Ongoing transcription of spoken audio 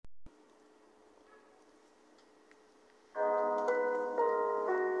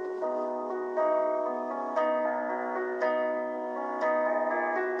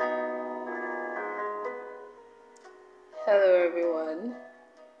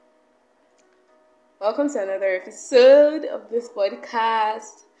Welcome to another episode of this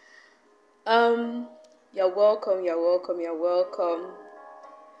podcast. You're welcome, you're welcome, you're welcome.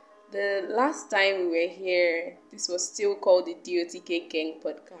 The last time we were here, this was still called the DOTK Gang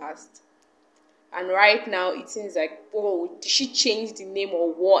podcast. And right now it seems like, oh, did she change the name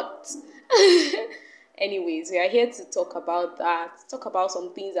or what? Anyways, we are here to talk about that. Talk about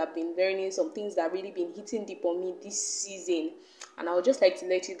some things I've been learning, some things that really been hitting deep on me this season. And I would just like to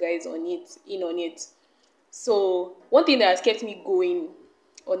let you guys on it. So one thing that has kept me going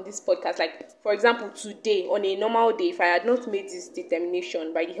on this podcast, like for example, today, on a normal day, if I had not made this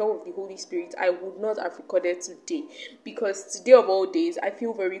determination by the help of the Holy Spirit, I would not have recorded today. Because today of all days, I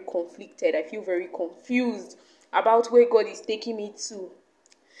feel very conflicted. I feel very confused about where God is taking me to.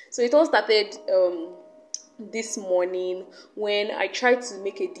 So it all started this morning when I tried to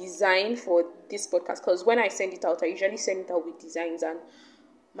make a design for this podcast, because when I send it out, I usually send it out with designs, and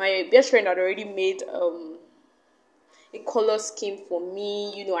my best friend had already made a color scheme for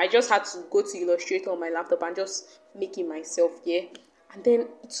me. I just had to go to Illustrator on my laptop and just make it myself, yeah. And then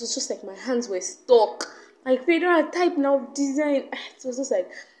it was just like my hands were stuck. Like, they don't have type now, design. It was just like,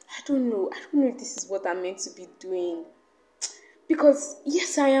 I don't know if this is what I'm meant to be doing. Because,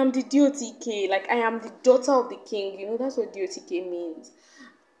 yes, I am the DOTK. Like, I am the daughter of the king. That's what DOTK means.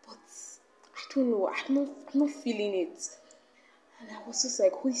 But, I don't know. I'm not feeling it. And I was just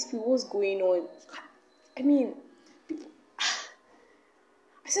like, Holy Spirit, what's going on? I mean,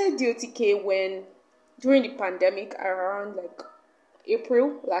 I started DOTK when, during the pandemic, around like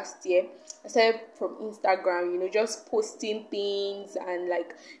April last year. I started from Instagram, just posting things and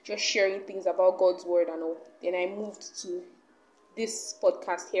like just sharing things about God's word and all. Then I moved to this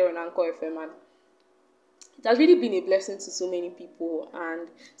podcast here on Anchor FM, and it has really been a blessing to so many people, and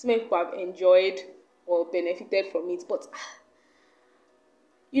so many people have enjoyed or benefited from it. But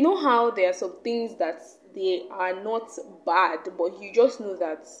you know how there are some things that they are not bad, but you just know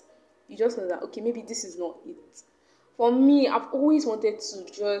that okay, maybe this is not it. For me, I've always wanted to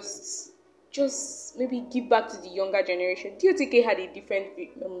just maybe give back to the younger generation. DOTK had a different,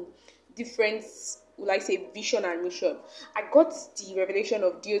 will I say, vision and mission. I got the revelation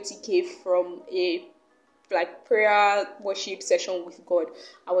of DOTK from a prayer worship session with God.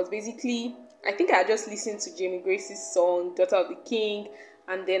 I think I had just listened to Jamie Grace's song Daughter of the King,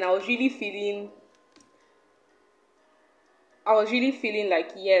 and then I was really feeling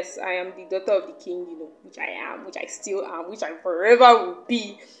like, yes, I am the daughter of the king, which I am, which I still am, which I forever will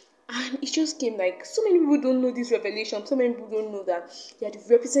be. And it just came like, so many people don't know this revelation. So many people don't know that they are the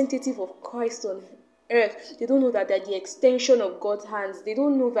representative of Christ on earth. They don't know that they're the extension of God's hands. They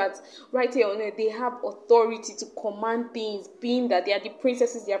don't know that right here on earth they have authority to command things, being that they are the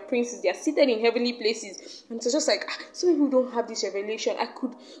princesses, they are princes, they are seated in heavenly places. And it's just like, so many people don't have this revelation.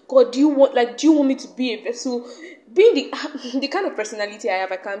 God, do you want me to be a vessel? Being the kind of personality I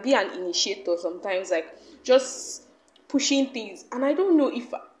have, I can be an initiator sometimes, like just pushing things. And I don't know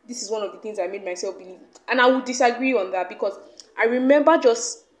if this is one of the things I made myself believe. And I would disagree on that, because I remember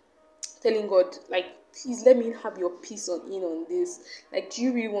just telling God, like, please let me have your piece on this. Like, do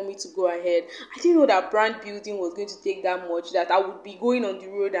you really want me to go ahead? I didn't know that brand building was going to take that much, that I would be going on the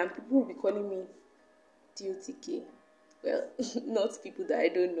road and people would be calling me DOTK. Well, not people that I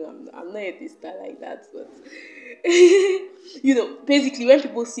don't know. I'm not a tester like that, but basically when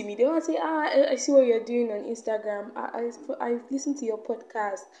people see me, they all say, I see what you're doing on Instagram. I listen to your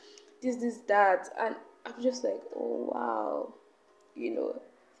podcast, this, that, and I'm just like, oh wow,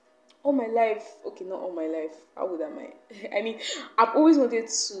 all my life. Okay, not all my life. How old am I? I mean, I've always wanted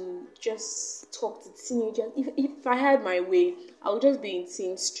to just talk to teenagers. If I had my way, I would just be in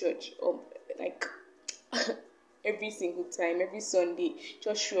teens church, like every single time, every Sunday,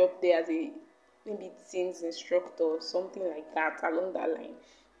 just show up there as a maybe teens instructor or something like that, along that line,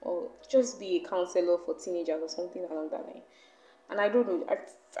 or just be a counselor for teenagers or something along that line. And I don't know,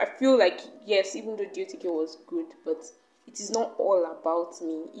 I feel like, yes, even though DOTK was good, but it is not all about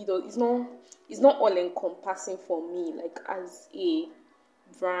me. It's not all encompassing for me, like as a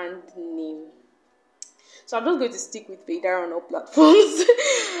brand name. So I'm just going to stick with Vader on all platforms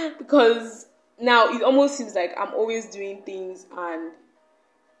because now it almost seems like I'm always doing things and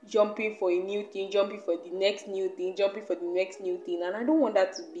jumping for a new thing, jumping for the next new thing, jumping for the next new thing, and I don't want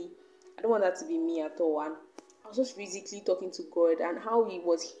that to be me at all. And I was just physically talking to God, and how He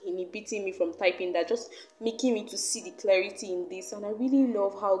was inhibiting me from typing that, just making me to see the clarity in this. And I really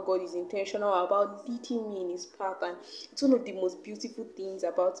love how God is intentional about leading me in His path, and it's one of the most beautiful things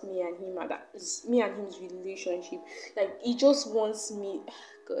about me and Him, and that is me and Him's relationship. Like, He just wants me.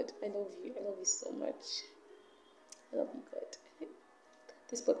 God, I love you so much. I love you, God.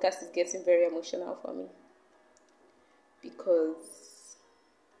 This podcast is getting very emotional for me because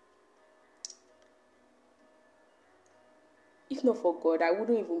if not for God, I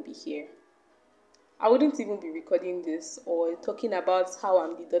wouldn't even be here. I wouldn't even be recording this or talking about how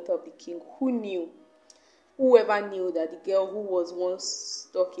I'm the daughter of the king. Who knew? Whoever knew that the girl who was once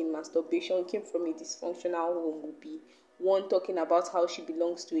stuck in masturbation came from a dysfunctional home would be one talking about how she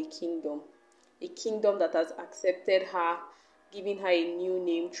belongs to a kingdom that has accepted her, given her a new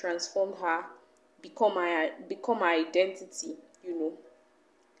name, transformed her, become her identity,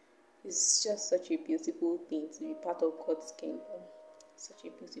 It's just such a beautiful thing to be part of God's kingdom. Such a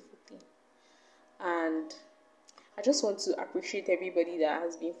beautiful thing. And I just want to appreciate everybody that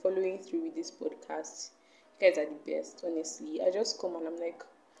has been following through with this podcast. You guys are the best, honestly. I just come and I'm like,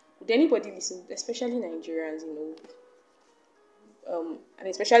 would anybody listen, especially Nigerians, and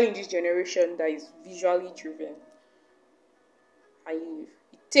especially in this generation that is visually driven. And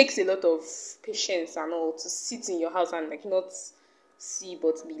it takes a lot of patience and all to sit in your house and like not see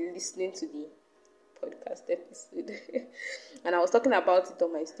but be listening to the podcast episode. And I was talking about it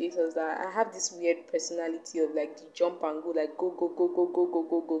on my status that I have this weird personality of like the jump and go, like go, go, go, go, go, go,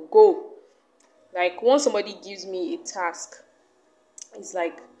 go, go, go. Like once somebody gives me a task, it's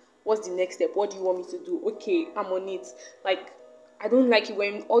like, what's the next step? What do you want me to do? Okay, I'm on it. Like, I don't like it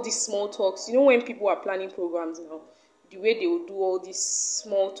when all these small talks, when people are planning programs now, the way they will do all these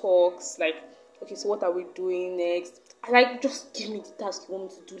small talks, like, okay, so what are we doing next? I like, just give me the task you want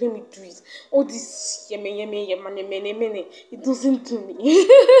me to do. Let me do it. All this it doesn't do me.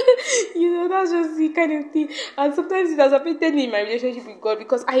 That's just the kind of thing. And sometimes it has affected me in my relationship with God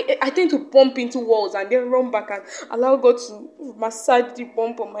because I tend to bump into walls and then run back and allow God to massage the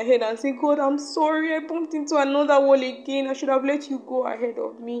bump on my head and say, God, I'm sorry, I bumped into another wall again. I should have let you go ahead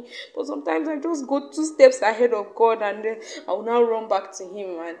of me. But sometimes I just go 2 steps ahead of God and then I will now run back to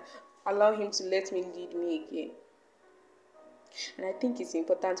Him and allow Him to let me lead me again. And I think it's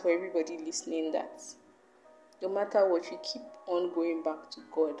important for everybody listening that no matter what, you keep on going back to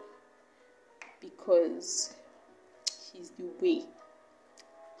God because He's the way.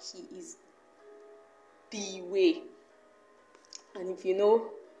 He is the way. And if you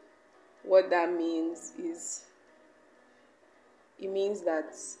know what that means, it means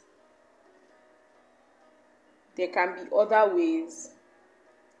that there can be other ways,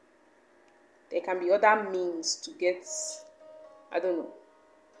 there can be other means to get, I don't know.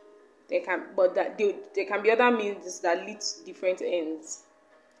 There can be other means that lead to different ends.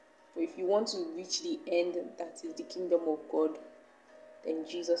 But if you want to reach the end, that is the kingdom of God, then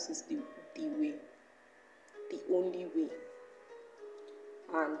Jesus is the way, the only way.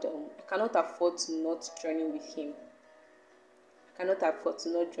 And I cannot afford to not journey with Him. I cannot afford to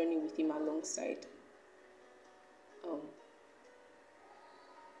not journey with Him alongside.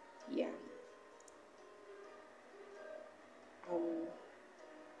 Yeah. I'm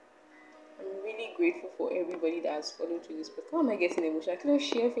really grateful for everybody that has followed through this podcast. Why am I getting emotional? I can't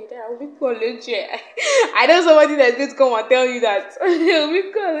share it. I'll be college. I know somebody that's going to come and tell you that. I'll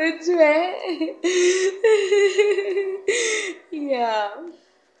be college. Yeah.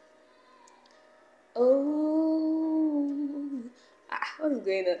 What is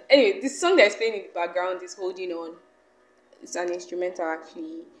going on? Anyway, this song that's playing in the background is Holding On. It's an instrumental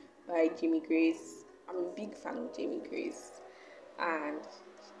actually by Jamie Grace. I'm a big fan of Jamie Grace. And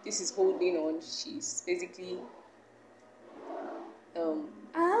this is Holding On. She's basically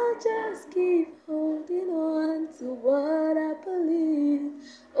I'll just keep holding on to what I believe.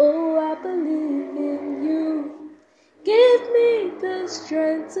 Oh, I believe in you. Give me the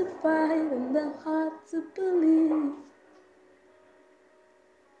strength to fight and the heart to believe.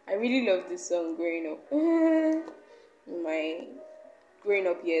 I really love this song growing up. My growing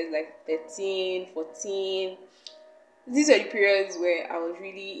up years, like 13, 14. These are the periods where I was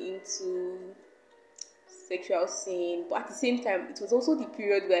really into sexual sin, but at the same time, it was also the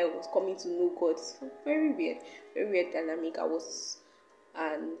period where I was coming to know God. So very weird dynamic.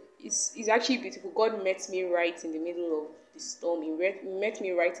 And it's actually beautiful. God met me right in the middle of the storm. He met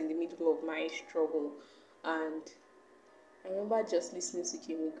me right in the middle of my struggle, and I remember just listening to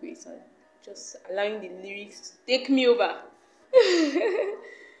Jamie Grace and just allowing the lyrics to take me over.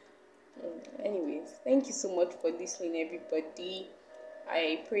 Anyways, thank you so much for listening, everybody.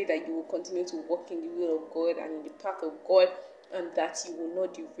 I pray that you will continue to walk in the will of God and in the path of God, and that you will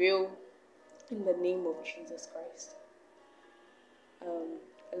not derail in the name of Jesus Christ.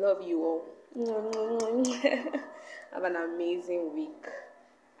 I love you all. Have an amazing week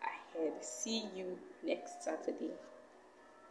ahead. See you next Saturday.